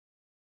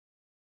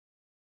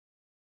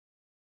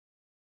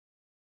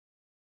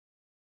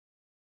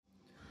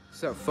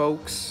What's up,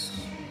 folks?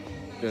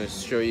 I'm going to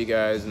show you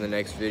guys in the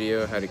next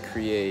video how to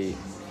create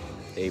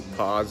a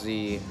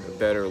Possy, a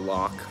better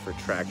lock for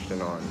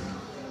traction on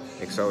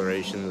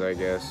accelerations, I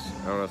guess.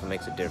 I don't know if it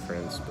makes a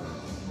difference, but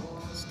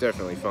it's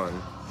definitely fun.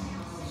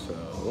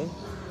 So,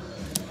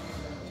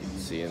 you can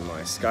see in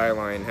my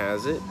Skyline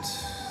has it.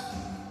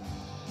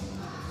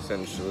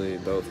 Essentially,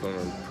 both of them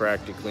are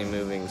practically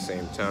moving at the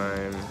same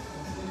time.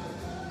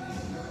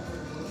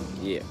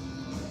 Yeah.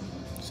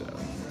 So,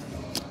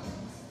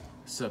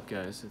 what's up,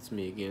 guys? It's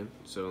me again.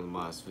 So in the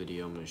last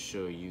video, I'm going to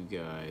show you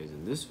guys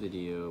in this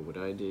video what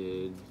I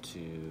did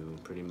to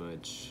pretty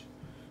much,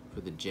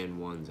 for the Gen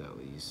 1s at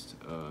least,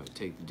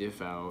 take the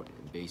diff out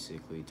and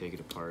basically take it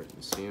apart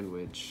and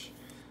sandwich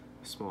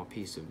a small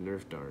piece of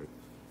Nerf dart.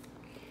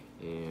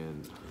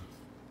 And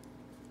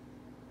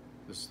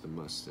this is the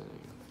Mustang.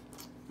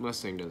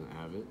 Mustang doesn't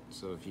have it,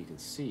 so if you can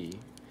see,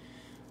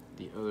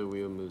 the other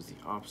wheel moves the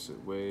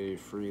opposite way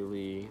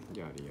freely,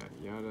 yada yada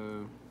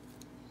yada.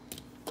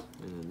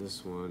 And then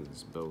this one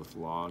is both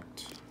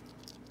locked,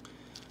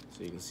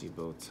 so you can see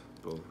both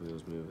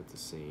wheels move at the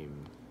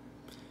same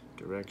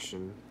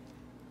direction.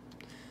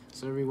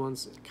 So every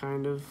once it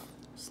kind of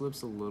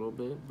slips a little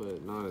bit,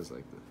 but not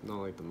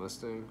like the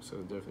Mustang. So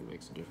it definitely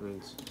makes a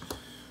difference.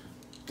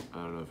 I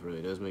don't know if it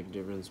really does make a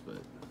difference, but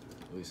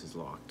at least it's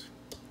locked.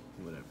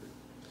 Whatever.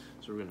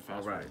 So we're gonna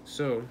fast forward. Alright,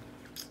 so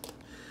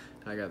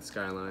I got the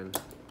Skyline,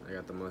 I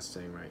got the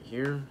Mustang right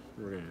here.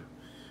 We're gonna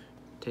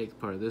take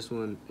apart this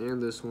one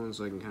and this one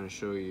so I can kind of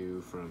show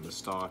you from the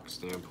stock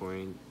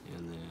standpoint,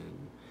 and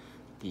then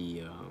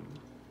the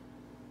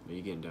are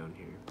you getting down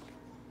here?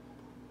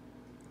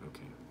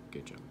 Okay,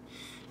 good job.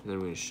 And then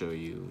we're gonna show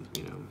you,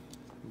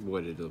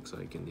 what it looks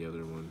like in the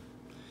other one.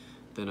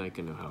 Then I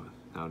can know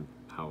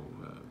how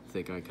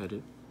thick I cut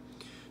it.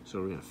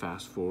 So we're gonna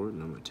fast forward,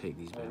 and I'm gonna take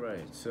these back. All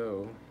right,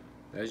 so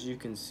as you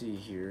can see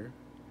here,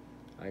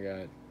 I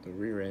got the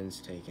rear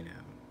ends taken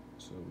out.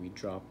 So we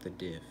dropped the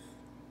diff,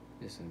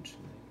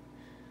 essentially.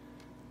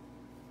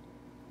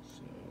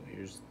 So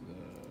here's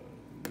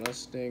the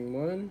Mustang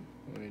one.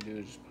 All I do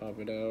is just pop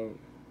it out,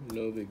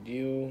 no big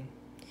deal.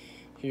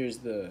 Here's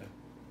the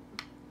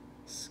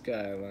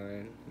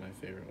Skyline, my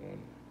favorite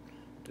one,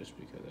 just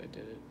because I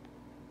did it.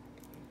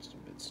 It's a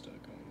bit stuck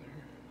on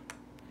there.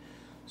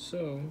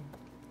 So,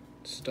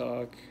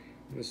 stock,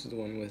 this is the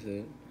one with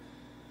it.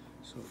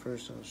 So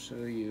first I'll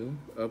show you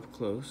up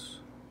close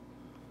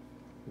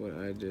what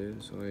I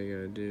did. So all you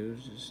gotta do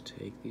is just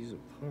take these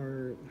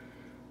apart.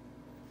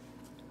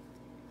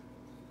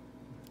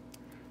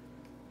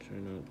 Try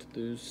not to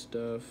lose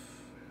stuff.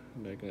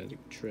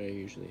 Magnetic tray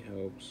usually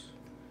helps.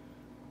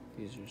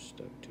 These are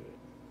stuck to it.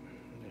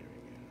 There we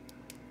go.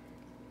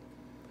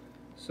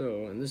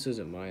 So, and this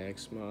isn't my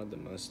Xmod, the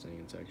Mustang,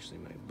 it's actually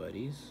my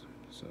buddy's.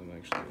 So I'm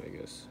actually, I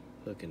guess,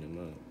 hooking him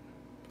up.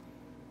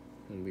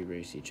 And we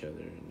race each other,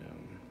 and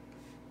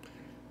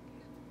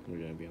we're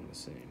gonna be on the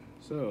same.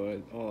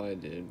 So all I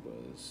did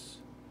was,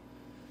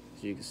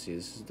 as you can see,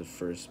 this is the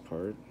first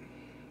part,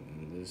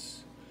 and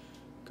this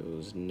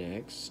goes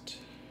next,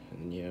 and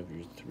then you have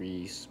your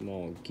 3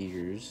 small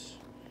gears,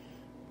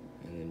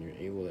 and then you're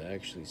able to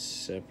actually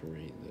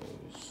separate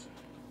those.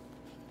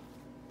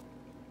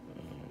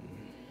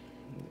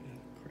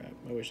 Crap,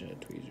 I wish I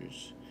had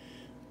tweezers.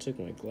 I took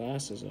my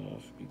glasses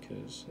off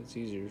because it's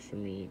easier for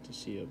me to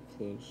see up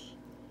close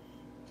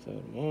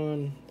without them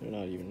on. They're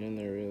not even in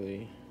there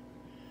really.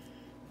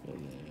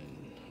 And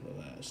then the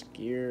last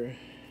gear.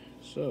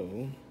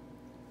 So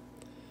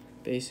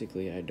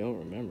basically I don't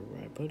remember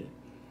where I put it,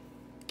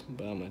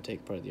 but I'm gonna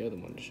take apart the other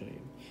one to show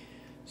you.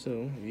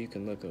 So if you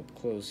can look up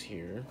close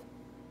here,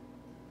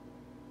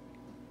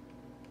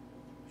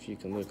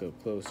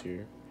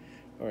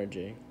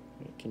 RJ,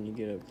 can you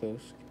get up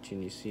close?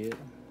 Can you see it?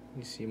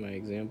 You see my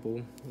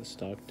example, the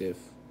stock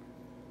diff.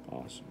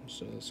 Awesome.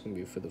 So that's gonna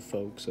be for the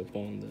folks up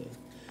on the,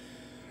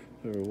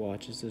 whoever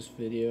watches this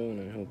video, and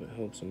I hope it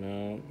helps them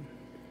out.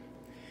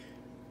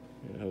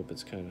 And I hope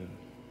it's kind of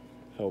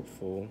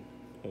helpful,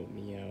 help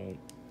me out.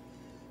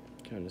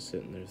 Kind of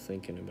sitting there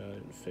thinking about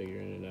it and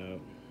figuring it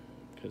out,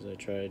 because I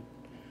tried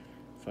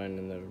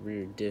finding the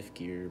rear diff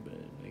gear, but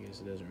I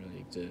guess it doesn't really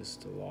exist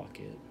to lock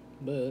it.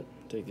 But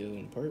take the other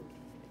one apart.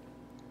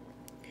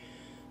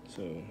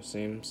 So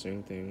same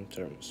thing,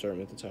 starting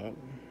with the top.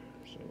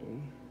 So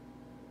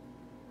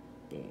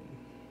boom.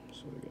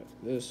 So we got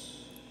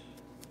this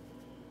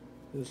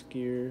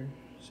gear,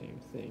 same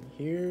thing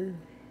here.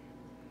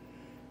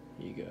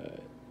 You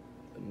got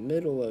the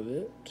middle of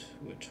it,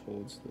 which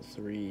holds the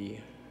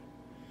 3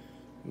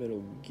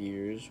 middle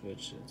gears,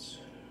 which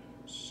it's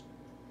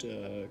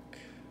stuck,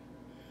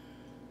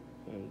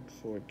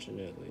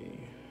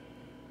 unfortunately.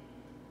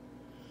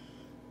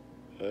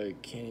 I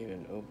can't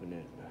even open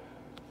it.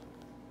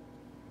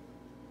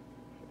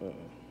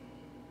 Uh-oh.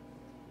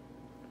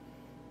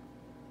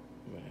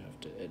 I might have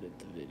to edit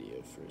the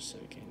video for a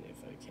second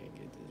if I can't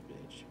get this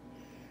bitch.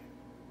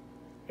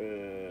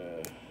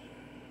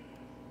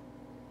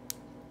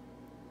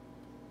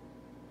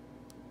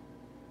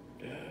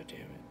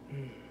 Damn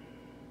it.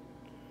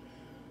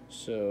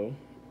 So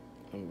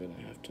I'm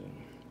gonna have to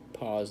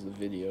pause the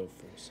video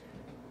for a second.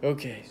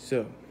 Okay,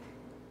 so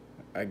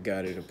I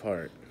got it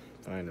apart,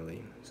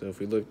 finally. So if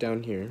we look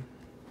down here,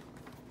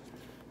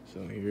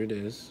 so here it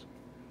is.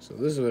 So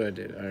this is what I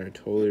did. I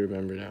totally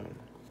remember now.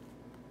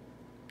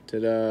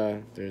 Ta-da!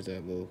 There's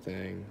that little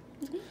thing.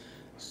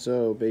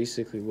 So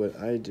basically what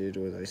I did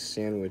was I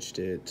sandwiched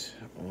it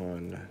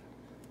on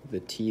the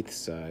teeth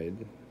side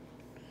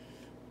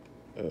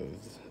of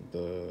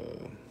the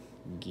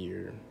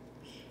gear.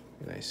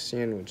 And I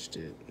sandwiched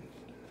it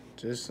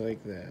just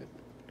like that.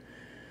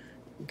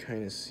 You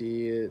kind of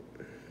see it.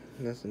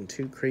 Nothing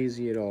too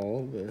crazy at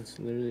all, but it's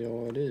literally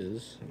all it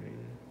is. I mean,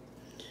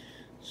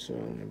 so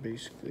I'm gonna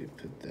basically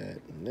put that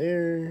in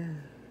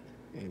there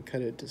and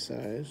cut it to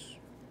size.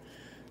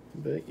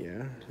 But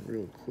yeah,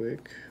 real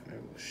quick, I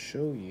will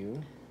show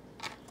you.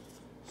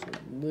 So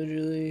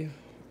literally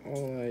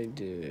all I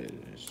did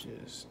is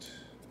just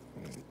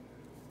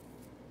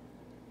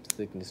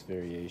thickness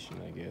variation,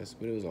 I guess,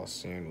 but it was all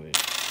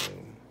sandwiched, so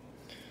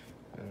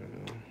I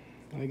don't know.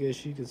 I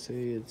guess you could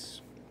say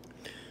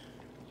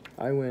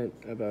I went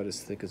about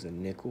as thick as a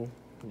nickel.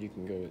 You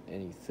can go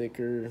any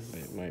thicker, but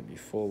it might be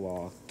full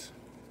locked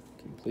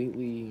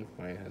completely.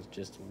 Mine has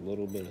just a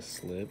little bit of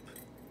slip,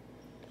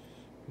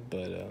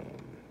 but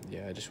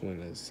yeah, I just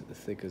went as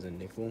thick as a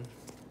nickel.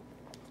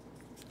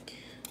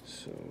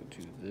 So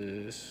do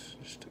this,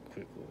 just a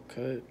quick little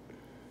cut.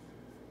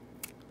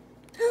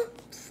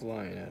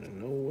 Flying out of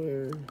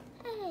nowhere.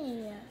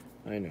 Hey.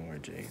 I know,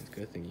 RJ. It's a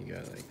good thing you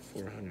got like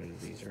 400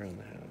 of these around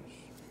the house.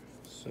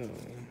 So,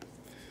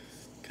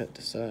 cut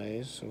to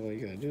size. So all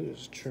you gotta do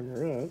is trim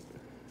her up.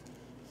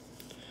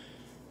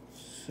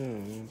 So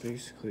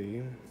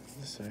basically,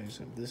 the size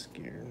of this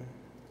gear.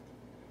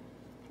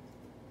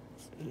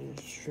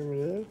 Just trim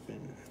it up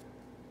and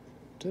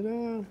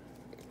ta-da!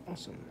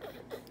 Awesome.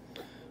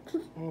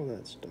 All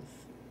that stuff.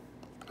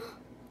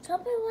 Tell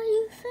me what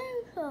you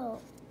think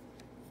so.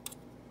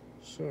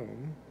 So,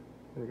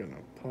 we're gonna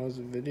pause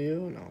the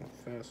video and I'll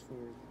fast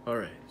forward.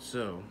 Alright,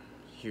 so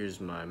here's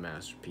my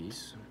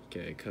masterpiece.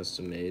 Okay,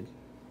 custom made,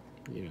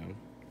 you know.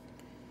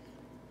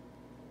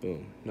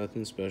 Boom,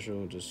 nothing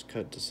special, just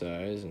cut to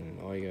size, and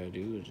all you gotta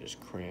do is just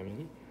cram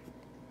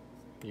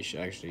it. You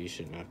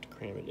shouldn't have to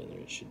cram it in there.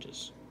 It should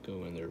just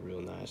go in there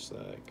real nice,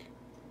 like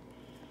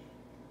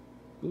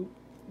boop,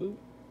 boop,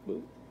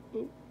 boop,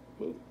 boop,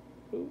 boop,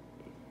 boop.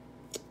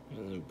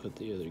 And then put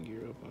the other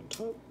gear up on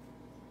top.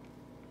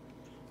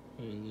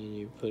 And then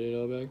you put it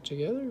all back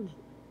together.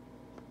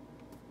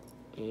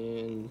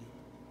 And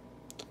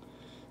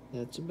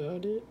that's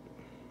about it.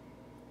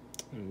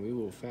 And we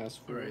will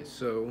fast forward. Alright,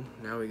 so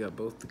now we got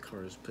both the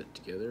cars put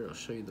together. I'll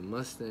show you the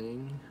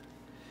Mustang.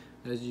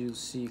 As you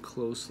see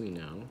closely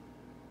now,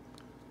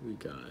 we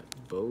got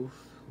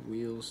both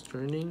wheels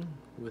turning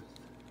with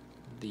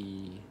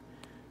the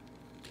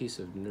piece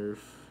of Nerf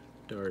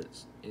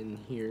darts in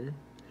here.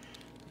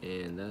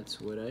 And that's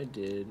what I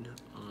did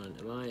on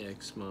my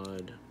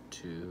Xmod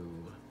to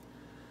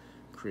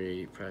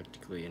create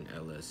practically an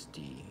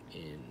LSD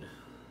in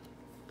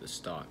the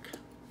stock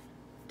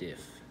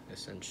diff,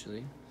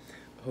 essentially.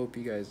 I hope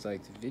you guys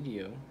liked the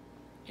video,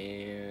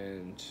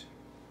 and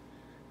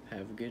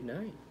have a good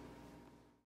night.